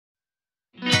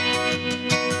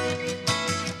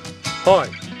Hi,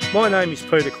 my name is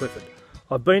Peter Clifford.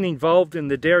 I've been involved in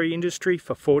the dairy industry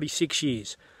for 46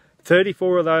 years,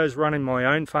 34 of those running my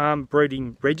own farm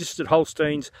breeding registered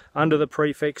Holsteins under the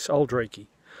prefix Aldriki.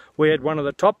 We had one of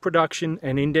the top production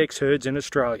and index herds in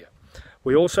Australia.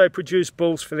 We also produced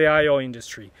bulls for the AI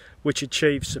industry, which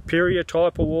achieved superior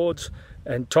type awards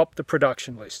and topped the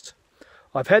production lists.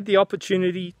 I've had the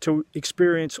opportunity to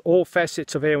experience all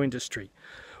facets of our industry,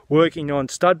 working on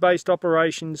stud-based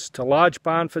operations to large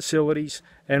barn facilities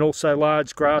and also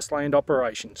large grassland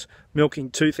operations, milking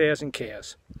 2,000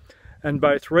 cows, and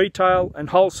both retail and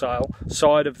wholesale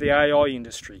side of the AI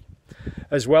industry,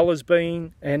 as well as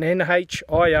being an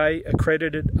NHIA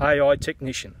accredited AI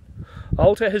technician.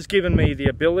 Alta has given me the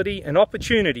ability and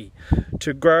opportunity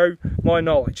to grow my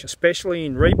knowledge, especially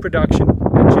in reproduction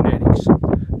and genetics.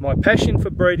 My passion for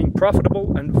breeding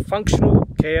profitable and functional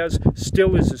cows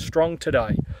still is as strong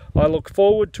today. I look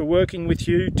forward to working with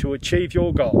you to achieve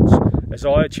your goals as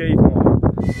I achieve mine.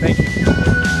 Thank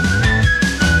you.